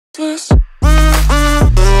this.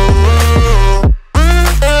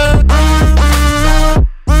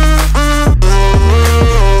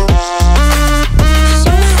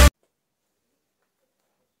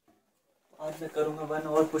 आज मैं करूँगा 1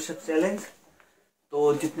 और पुशअप चैलेंज।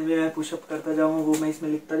 तो जितने भी मैं पुशअप करता जाऊँगा वो मैं इसमें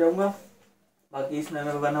लिखता जाऊँगा। बाकी इसमें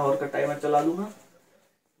मैं 1 और का टाइमर चला दूँगा।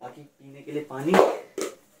 बाकी पीने के लिए पानी।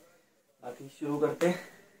 बाकी शुरू करते हैं,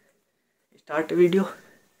 start video.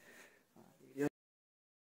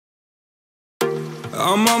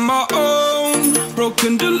 I'm on my own,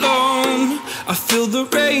 broken and alone. I feel the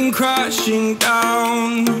rain crashing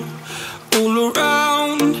down all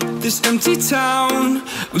around this empty town.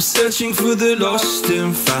 I'm searching for the lost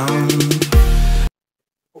and found.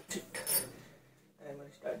 Timer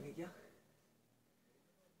start नहीं किया।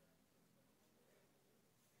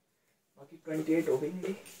 बाकी 28 हो गई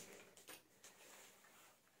मेरी।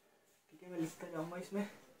 ठीक है, मैं लिखता जाऊँगा इसमें।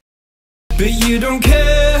 But you don't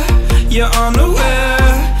care, you're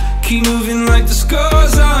unaware. Keep moving like the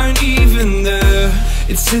scars aren't even there.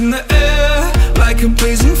 It's in the air, like a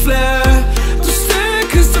blazing flare. Don't stare,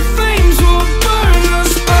 cause the flames will burn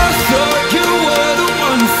us. I thought you were the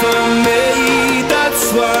one for me. That's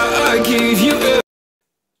why I gave you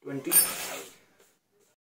 20.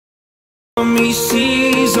 me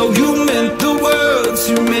sees, oh you meant the world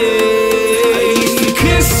to me. I used to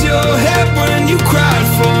kiss your head when you cried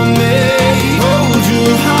for me. Hold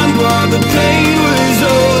your hand while the pain was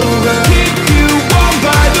over. Keep you warm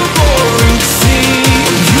by the roaring sea.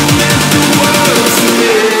 You meant the world to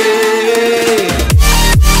me.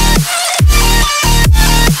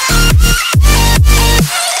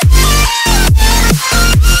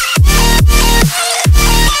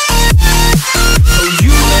 Oh,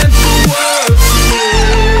 you meant the world to me.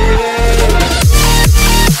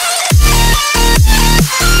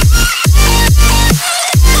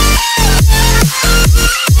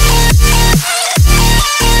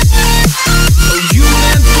 Oh, you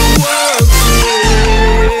meant the world to me.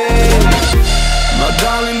 My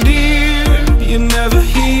darling dear, you're never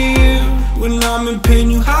here. When I'm in pain,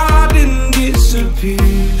 you hide and disappear.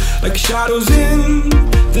 Like shadows in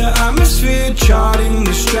the atmosphere, charting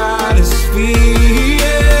the stratosphere.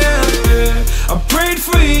 Yeah. I prayed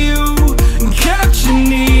for you and kept you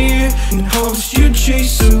near, in hopes you'd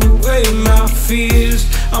chase away my fears.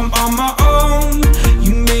 I'm on my own,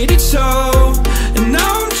 you made it so, and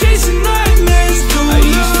now I'm chasing nightmares too. I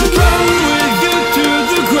used to run with you through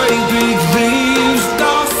the great big leaves,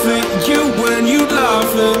 laugh at you when you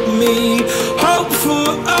laugh at me. Hope for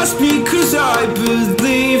us because I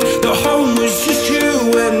believe the home was just you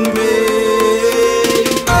and me.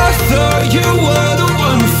 I thought you were the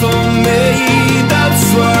one for me. That's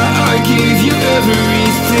why I gave you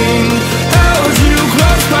everything. Held you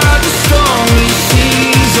close by the stormy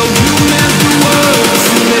seas. Oh, you meant the world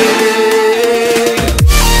to me.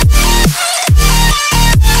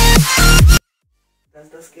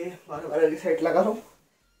 10-10 के 12-12 की set लगा रहा हूँ।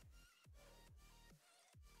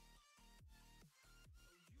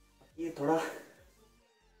 ये थोड़ा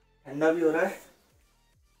ठंडा भी हो रहा है।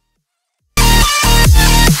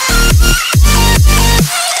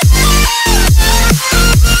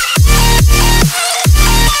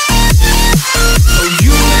 Oh,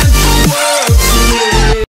 you meant the world to me.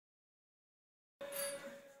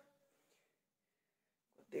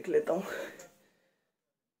 देख लेता हूँ,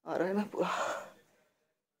 आ रहा है ना पूरा।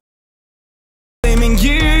 Blaming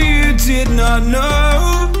you, you did not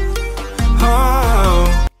know how.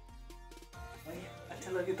 भाई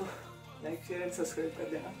अच्छा लगे तो लाइक शेयर एंड सब्सक्राइब कर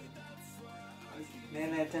देना।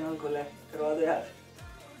 नया चैनल खोला है, करवा दो यार।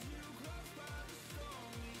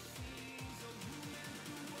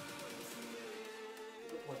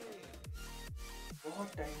 बहुत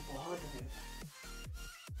time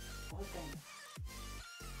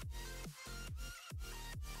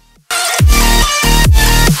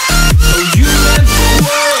Oh, you meant the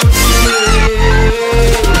world to me.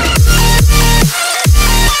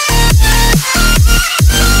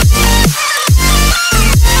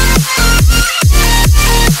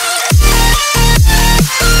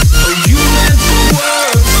 Oh, you meant the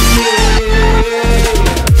world to me.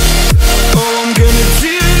 Oh, I'm gonna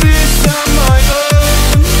do this on my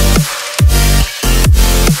own.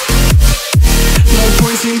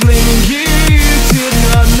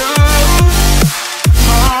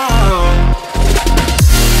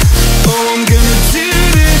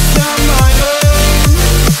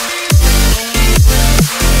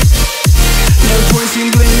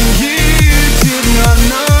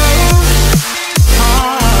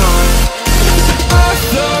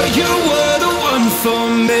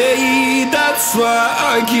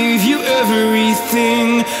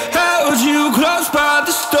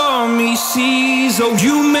 he sees. Oh,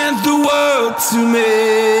 you meant the world to me.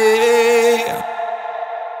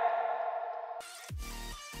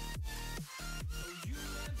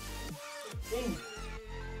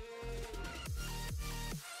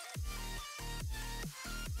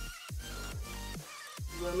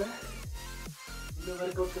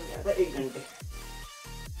 Workout करके आया था 1 घंटे।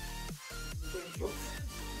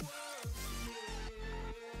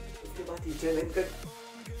 उसके बाद ही challenge कर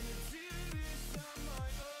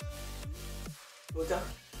सोचा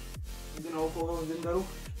जिस दिन ऑफ होगा उस दिन करूँ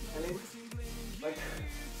चैलेंज, बट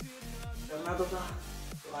करना तो था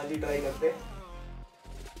तो आज ही ट्राई करते।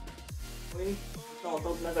 कोई जितना होता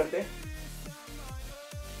उतना करते।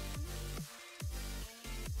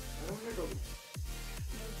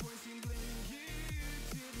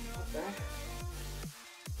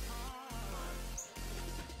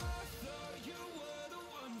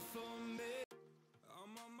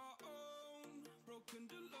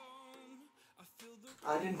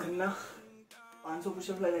 आर्यन खन्ना 500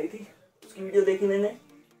 पुशअप लगाई थी, उसकी वीडियो देखी मैंने।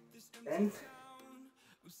 देन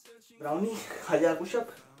ब्राउनी 1000 पुशअप,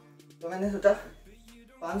 तो मैंने सोचा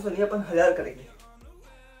 500 नहीं अपन 1000 करेंगे,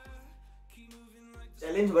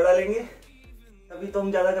 चैलेंज बढ़ा लेंगे तभी तो हम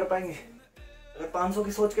ज़्यादा कर पाएंगे। अगर 500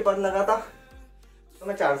 की सोच के बाद लगाता तो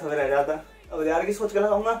मैं 400 में रह जाता। अब 1000 की सोच के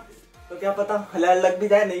लगाऊंगा तो क्या पता 1000 लग भी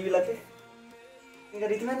जाए, नहीं भी लगे। क्या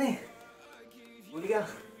करी थी मैंने, भूल गया।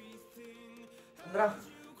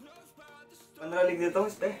 15 लिख देता हूँ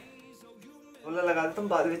इस पे, 16 लगा देता हूँ,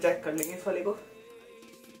 बाद में चेक कर लेंगे इस वाले को।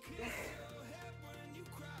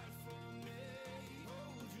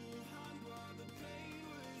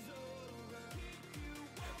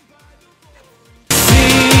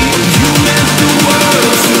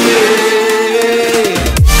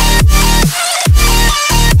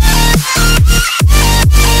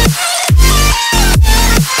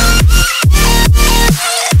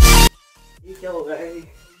 क्या होगा है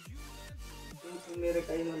मेरे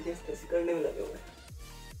टाइम कैसे करने में लगे हुए।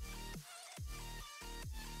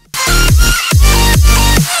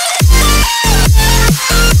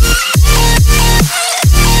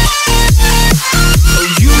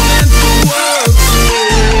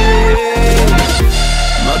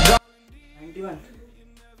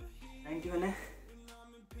 है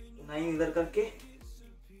 9 इधर करके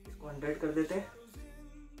इसको 100 कर देते हैं।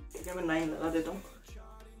 ठीक है, मैं 9 लगा देता हूँ।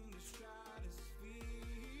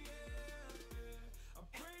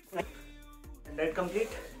 100 कंप्लीट।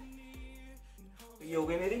 ये हो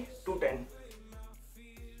गई मेरी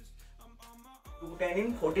 210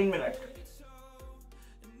 इन 14 मिनट।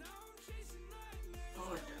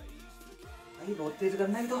 भाई बहुत तेज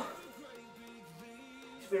करना है, तो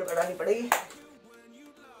स्पीड बढ़ानी पड़ेगी।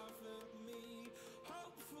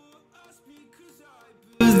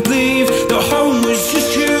 The home was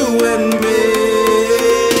just you and me.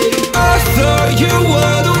 I thought you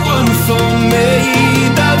were the one for me.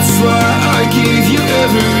 That's why I gave you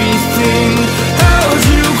everything. Held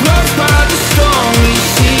you close by the stormy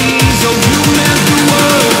seas. Oh, you meant the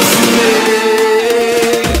world to me.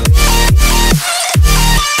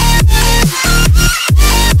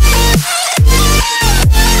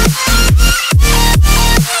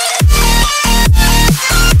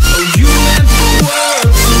 Oh, you meant the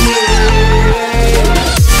world to me.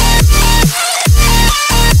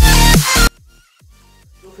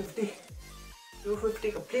 250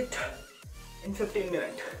 complete in 15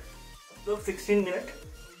 minutes. तो 16 minute.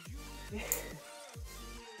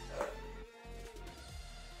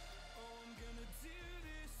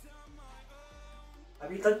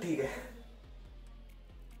 अभी तक ठीक है,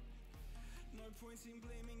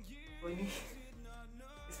 कोई नहीं,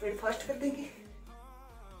 speed fast कर देंगे।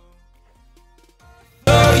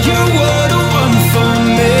 You were the one for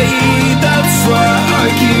me. That's why I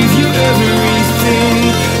gave you everything.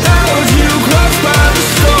 Held you close by the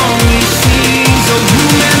stormy seas. Oh, you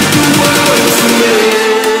meant the world to me.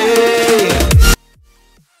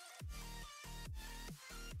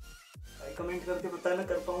 Comment करके बताना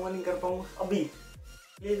कर पाऊंगा नहीं कर पाऊंगा। अभी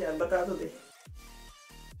प्लीज यार बता दो दे।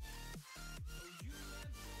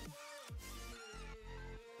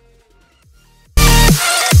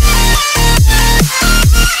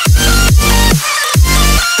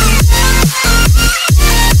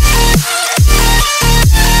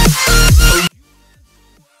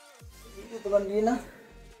 तो बन रही है ना,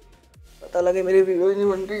 पता लगे मेरी वीडियो नहीं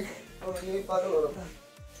बन रही और मैं यही पागल हो रहा था।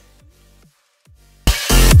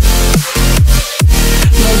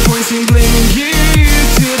 No point in blaming you, you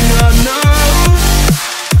did not know.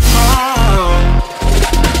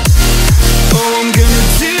 Oh, I'm gonna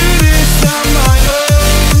do this on my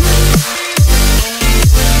own.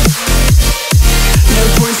 No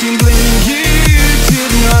point in blaming you, you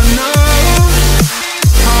did not know.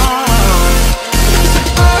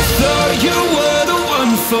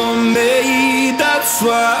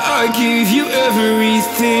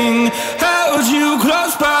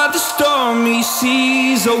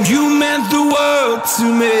 you meant the world to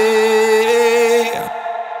me.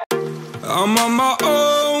 I'm on my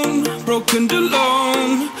own, broken and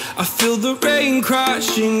alone. I feel the rain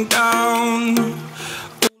crashing down.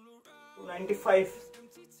 295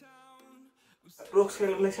 approx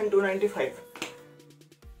calculation 295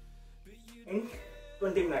 in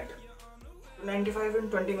 20 minutes. 295 in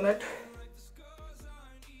 20 minutes.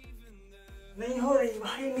 नहीं हो रही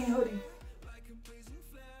भाई, नहीं हो रही.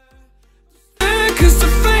 Cause the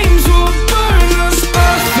flames will burn us. I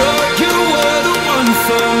thought you were the one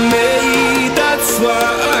for me. That's why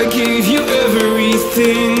I gave you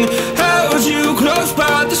everything. Held you close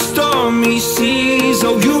by the stormy seas.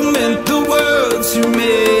 Oh, you meant the world to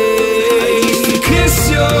me. I used to kiss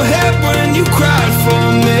your head when you cried for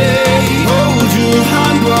me. Hold your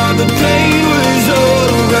hand while the pain was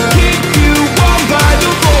over. Keep you warm by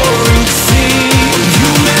the roaring sea. Oh,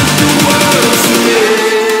 you meant the world to me.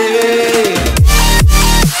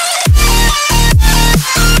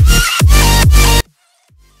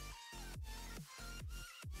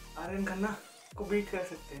 Aryan Khanna को beat कर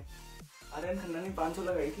सकते हैं. आर्यन खन्ना ने 500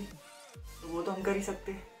 लगाई थी, तो वो तो हम कर ही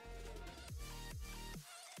सकते हैं.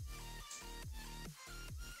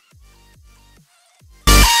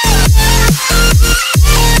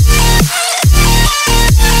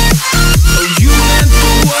 Oh, you meant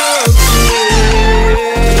the world to me.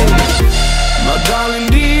 My darling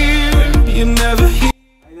dear, you never hear.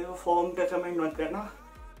 देखो फॉर्म पे कमेंट मत करना,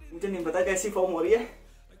 मुझे नहीं पता कैसी फॉर्म हो रही है,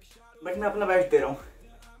 बट मैं अपना बेस्ट दे रहा हूँ.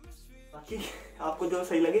 बाकी आपको जो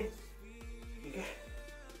सही लगे ठीक है.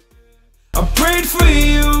 I prayed for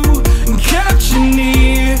you and kept you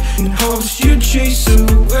near in hopes you'd chase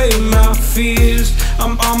away my fears.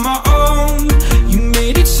 I'm on my own, you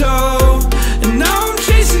made it so, and now I'm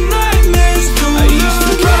chasing nightmares through. I used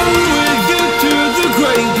to run with you through the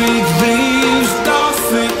great big leaves, laugh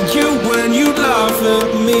at you when you laugh at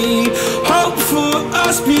me. Hope for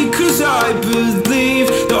us because I believe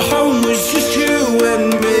the home was just you and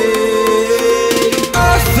me. I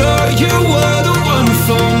thought you were the one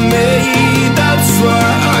for me. That's why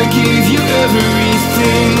I gave you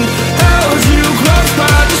everything. Held you close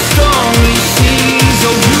by the stormy seas.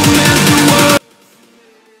 Oh, you meant the world.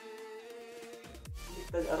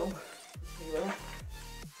 लिखता जा रहा हूँ, नहीं पता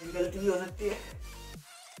मेरी गलती भी हो सकती है.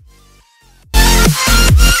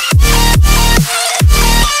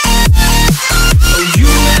 Oh, you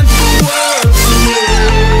meant the world to me.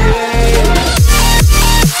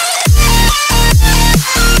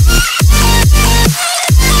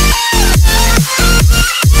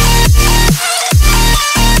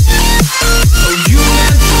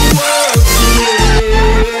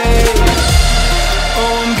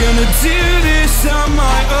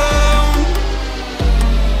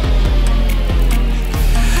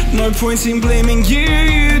 No point in blaming you,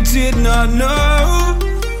 you did not know.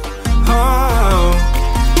 Oh,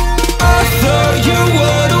 I thought you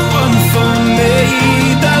were the one for me.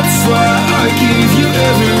 That's why I gave you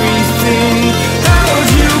everything. Held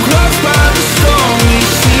you close by the stormy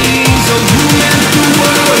seas. Oh, you meant the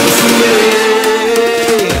world to me.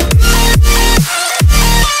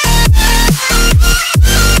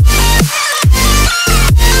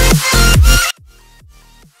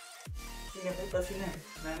 पसीने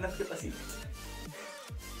मेहनत के पसीने.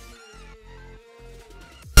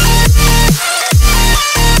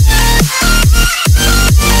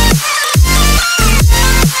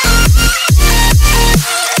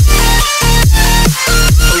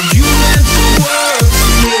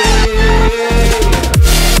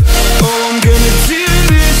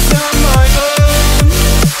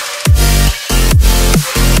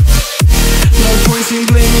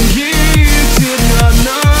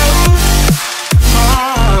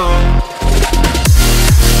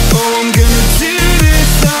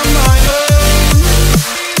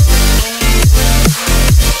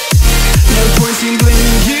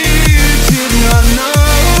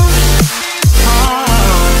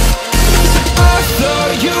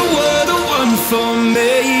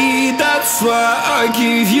 I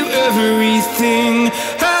give you everything.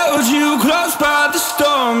 Held you close by the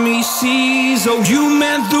stormy seas. Oh, you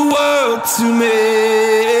meant the world to me.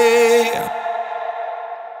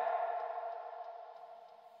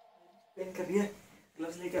 Pen कर रही है,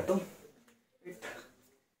 gloves लेके आता हूँ.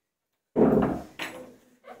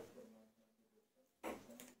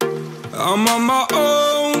 I'm on my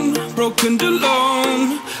own, broken and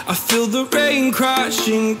alone. I feel the rain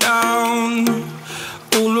crashing down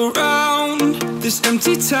all around this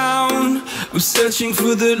empty town. I'm searching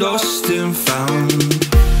for the lost and found,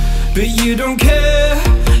 but you don't care,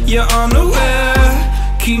 you're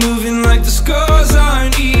unaware. Keep moving like the scars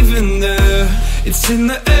aren't even there. It's in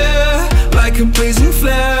the air like a blazing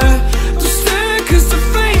flare. Don't stare 'cause the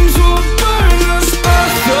flames will burn us. I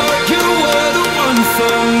thought you were the one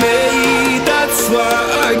for me. That's why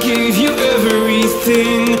I gave you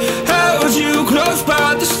everything. Held you close by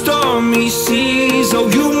the stormy seas. Oh,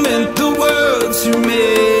 you meant the world to me.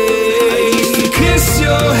 I used to kiss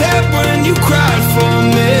your head when you cried for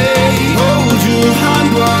me. Hold your hand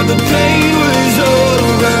while the pain was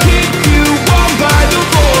over. Keep you warm by the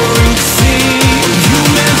roaring sea. You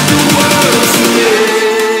meant the world to me.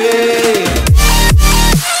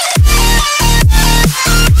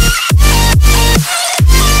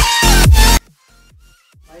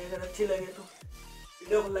 भाई अगर अच्छी लगे तो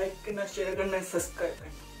video को like करना, share करना, subscribe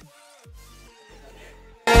करना।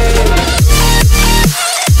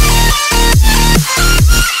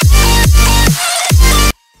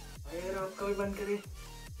 भाई अगर आप कभी बंद करें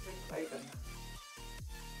ट्राई करना।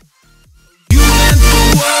 You meant the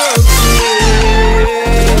world to me.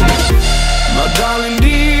 My darling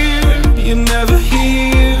dear, you're never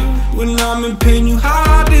here. When I'm in pain, you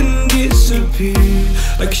hide and disappear.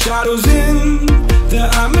 Like shadows in the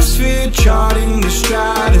atmosphere, charting the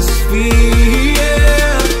stratosphere.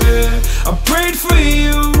 Yeah. I prayed for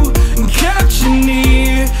you and kept you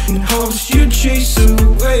near, in hopes you'd chase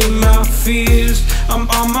away my fears. I'm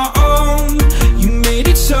on my own, you made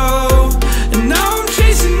it so, and now I'm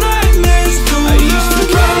chasing nightmares too. I used to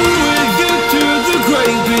run with you through the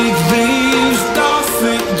great big leaves, laugh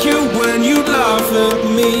at you when you laugh at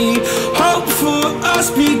me. Hope for us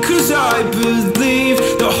because I believe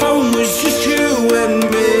the home was just you and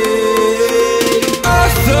me. I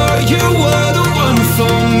thought you were the one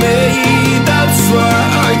for me. That's why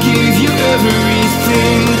I gave you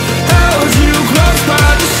everything. Held you close by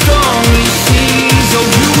the stormy seas. Oh,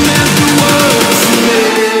 you meant the world to me.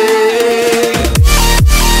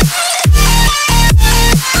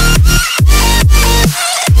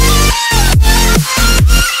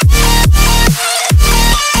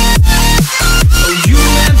 Oh, you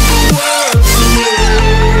meant the world to me.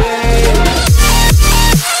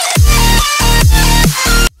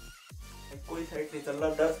 कोई side नहीं चल रहा,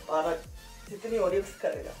 10-12 जितनी हो रही है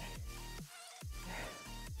करेगा।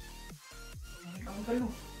 Count कर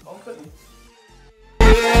लूं, काउंट कर लूं।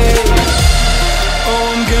 Oh,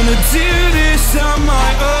 I'm gonna do this on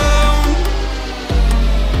my own.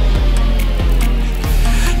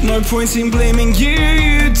 No point in blaming you,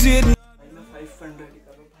 you didn't. भाई मैं 500 ही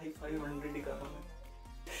कर रहा हूँ, भाई 500 ही कर रहा हूँ मैं।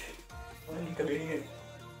 और नहीं कभी नहीं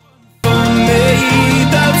For me,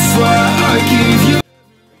 that's why I give you.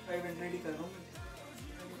 500 ही कर रहा हूँ मैं।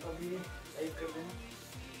 अभी लाइक कर देना,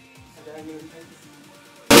 1000 level 5।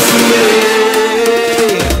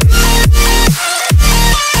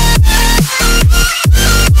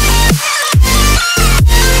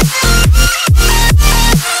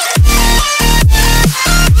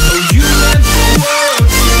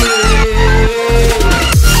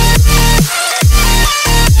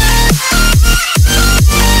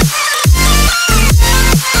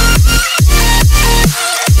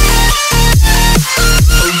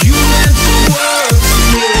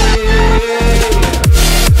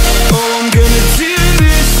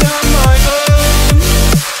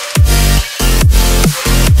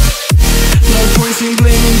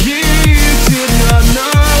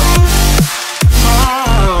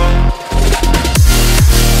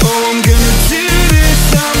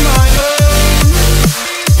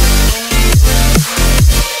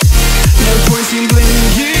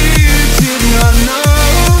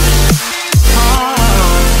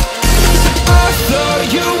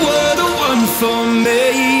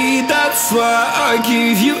 I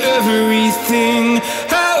gave you everything,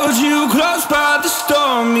 held you close by the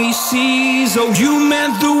stormy seas. Oh, you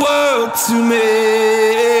meant the world to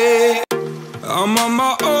me. I'm on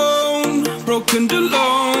my own, broken and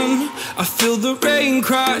alone. I feel the rain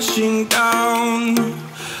crashing down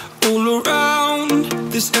all around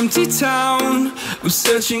this empty town. I'm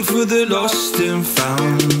searching for the lost and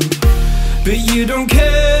found, but you don't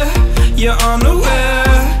care, you're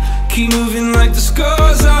unaware. Keep moving like the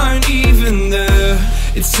scars aren't even there.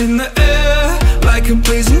 It's in the air like a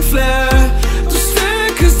blazing flare. Don't stare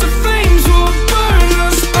 'cause the flames will burn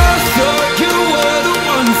us. I thought you were the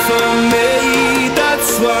one for me.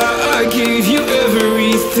 That's why I gave you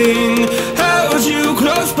everything, held you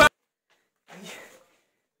close by.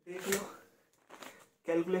 देख लो,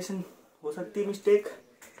 calculation हो सकती है mistake,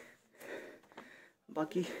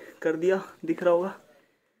 बाकी कर दिया, दिख रहा होगा।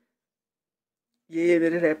 ये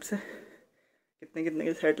मेरे रैप्स है, कितने कितने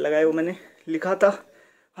के सेट लगाए वो मैंने लिखा था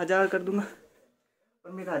 1000 कर दूंगा,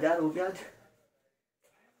 और मेरा 1000 हो गया आज।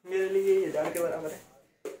 मेरे लिए ये 1000 के बराबर है।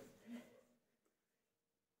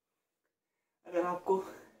 अगर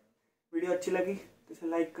अच्छी लगी तो इसे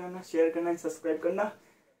लाइक करना, शेयर करना, सब्सक्राइब करना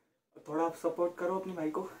और थोड़ा आप सपोर्ट करो अपने भाई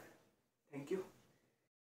को। Thank you.